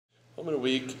Home in a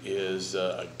Week is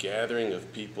a gathering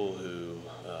of people who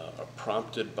are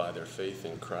prompted by their faith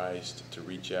in Christ to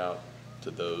reach out to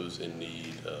those in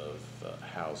need of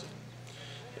housing.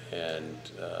 And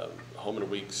Home in a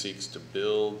Week seeks to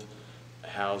build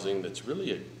housing that's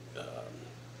really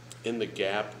in the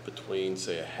gap between,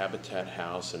 say, a habitat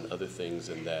house and other things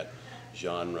in that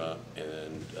genre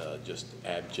and just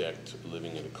abject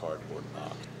living in a cardboard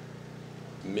box.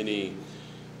 Many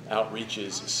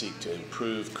outreaches seek to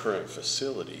improve current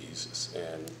facilities,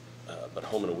 but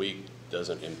Home in a Week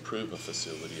doesn't improve a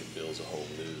facility, it builds a whole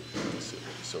new facility.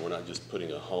 So we're not just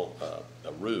putting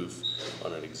a roof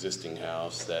on an existing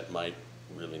house that might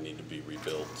really need to be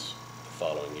rebuilt the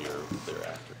following year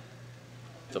thereafter.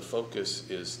 The focus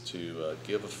is to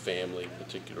give a family,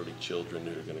 particularly children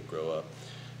who are going to grow up,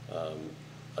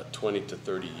 a 20 to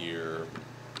 30 year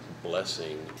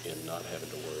blessing in not having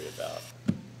to worry about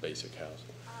basic housing.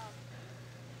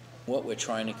 What we're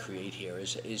trying to create here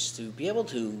is to be able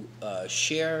to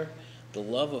share the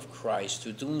love of Christ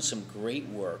through doing some great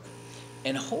work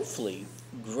and hopefully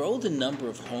grow the number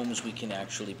of homes we can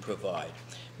actually provide.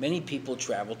 Many people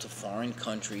travel to foreign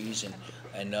countries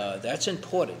and that's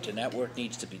important and that work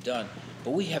needs to be done.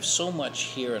 But we have so much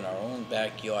here in our own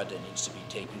backyard that needs to be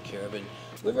taken care of. And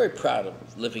we're very proud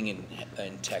of living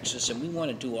in Texas, and we want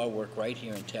to do our work right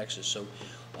here in Texas. So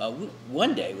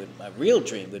one day, my real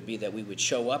dream would be that we would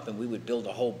show up and we would build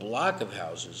a whole block of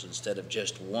houses instead of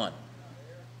just one.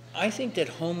 I think that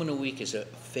Home in a Week is a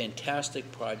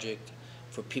fantastic project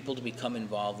for people to become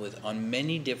involved with on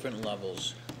many different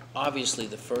levels. Obviously,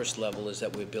 the first level is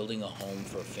that we're building a home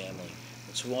for a family.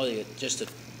 It's really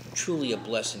truly a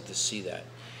blessing to see that.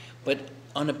 But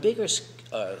on a bigger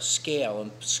scale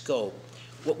and scope,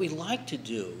 what we like to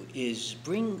do is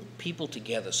bring people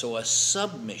together. So a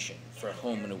submission for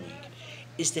Home in a Week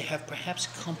is to have perhaps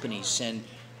companies send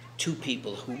two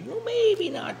people who will maybe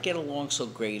not get along so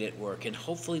great at work, and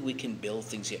hopefully we can build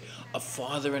things here. A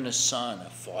father and a son, a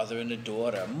father and a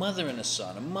daughter, a mother and a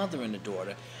son, a mother and a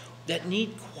daughter, that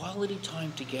need quality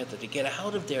time together to get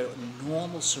out of their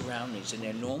normal surroundings and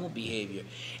their normal behavior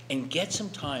and get some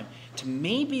time to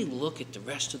maybe look at the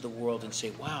rest of the world and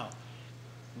say, wow,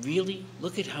 really?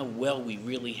 Look at how well we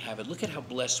really have it. Look at how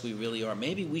blessed we really are.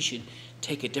 Maybe we should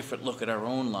take a different look at our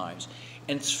own lives.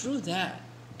 And through that,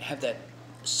 have that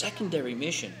secondary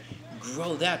mission,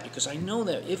 grow that, because I know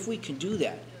that if we can do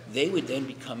that, they would then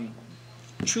become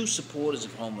true supporters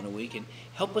of Home in a Week and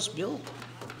help us build.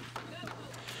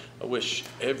 I wish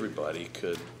everybody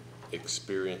could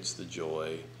experience the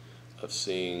joy of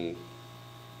seeing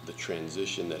the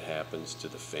transition that happens to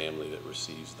the family that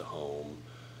receives the home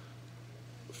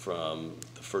from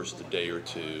the first day or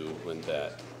two, when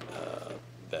that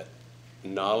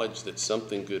knowledge that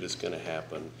something good is going to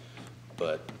happen,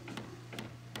 but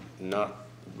not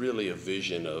really a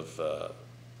vision of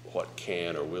what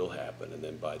can or will happen. And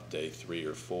then by day 3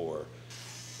 or 4,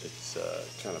 it's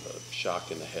kind of a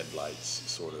shock in the headlights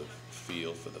sort of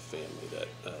feel for the family that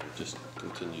just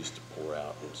continues to pour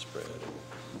out and spread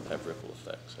and have ripple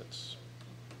effects.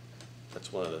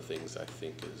 That's one of the things I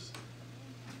think is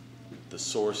the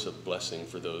source of blessing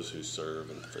for those who serve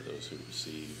and for those who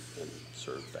receive and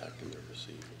serve back in their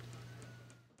receiving.